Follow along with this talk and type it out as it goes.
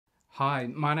Hi,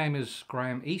 my name is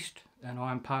Graeme Easte and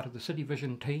I'm part of the City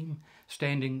Vision team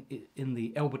standing in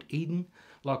the Albert Eden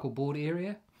local board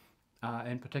area.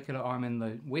 In particular, I'm in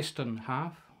the western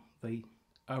half, the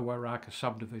Owairaka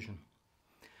Subdivision.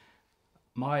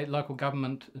 My local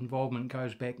government involvement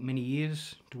goes back many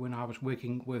years to when I was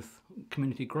working with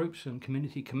community groups and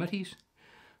community committees,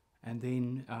 and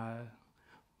then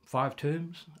 5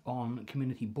 terms on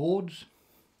community boards,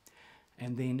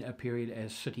 and then a period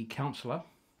as City Councillor.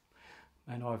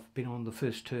 And I've been on the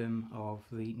first term of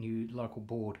the new local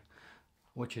board,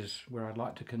 which is where I'd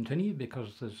like to continue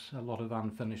because there's a lot of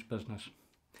unfinished business.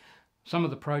 Some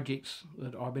of the projects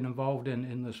that I've been involved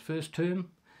in this first term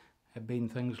have been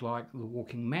things like the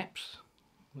walking maps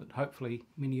that hopefully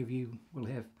many of you will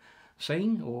have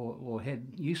seen or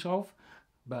had use of,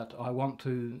 but I want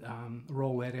to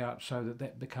roll that out so that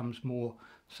that becomes more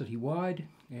citywide,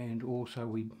 and also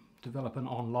we develop an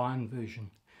online version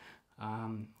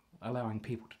allowing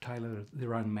people to tailor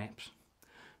their own maps.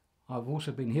 I've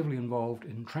also been heavily involved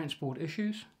in transport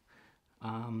issues.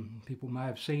 People may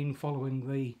have seen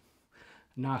following the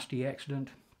nasty accident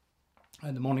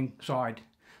at the Morningside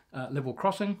level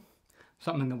crossing.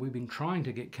 Something that we've been trying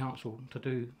to get council to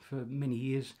do for many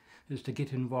years is to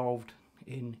get involved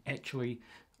in actually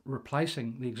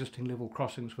replacing the existing level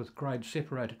crossings with grade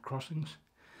separated crossings,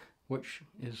 which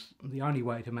is the only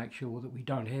way to make sure that we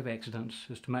don't have accidents,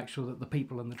 is to make sure that the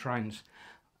people in the trains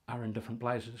are in different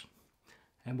places.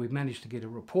 And we've managed to get a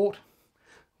report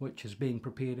which is being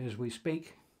prepared as we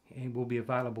speak and will be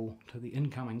available to the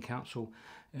incoming council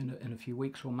in a few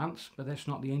weeks or months. But that's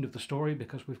not the end of the story,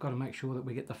 because we've got to make sure that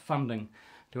we get the funding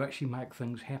to actually make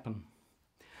things happen.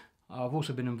 I've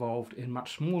also been involved in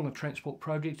much smaller transport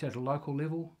projects at a local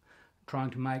level, trying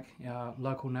to make our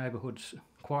local neighbourhoods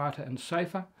quieter and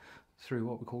safer through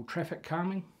what we call traffic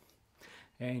calming.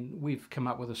 And we've come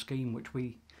up with a scheme which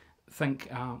we think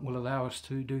will allow us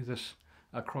to do this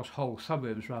across whole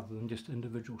suburbs rather than just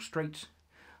individual streets,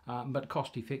 but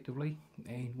cost effectively.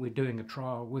 And we're doing a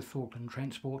trial with Auckland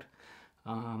Transport,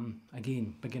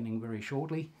 again beginning very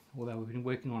shortly, although we've been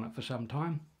working on it for some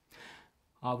time.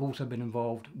 I've also been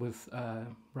involved with a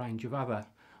range of other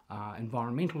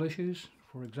environmental issues,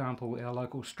 for example our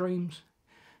local streams,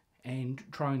 and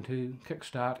trying to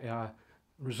kickstart our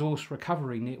resource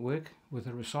recovery network with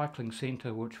a recycling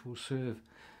centre which will serve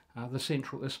the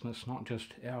Central Isthmus, not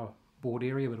just our board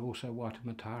area but also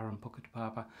Waitemata and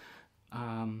Puketapapa.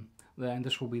 And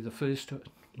this will be the first,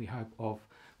 we hope, of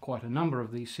quite a number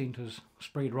of these centres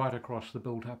spread right across the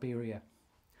built-up area.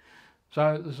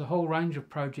 So there's a whole range of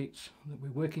projects that we're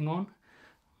working on.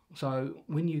 So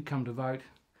when you come to vote,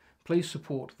 please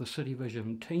support the City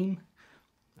Vision team.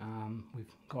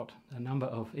 We've got a number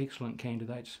of excellent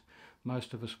candidates,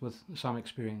 most of us with some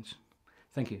experience.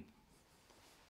 Thank you.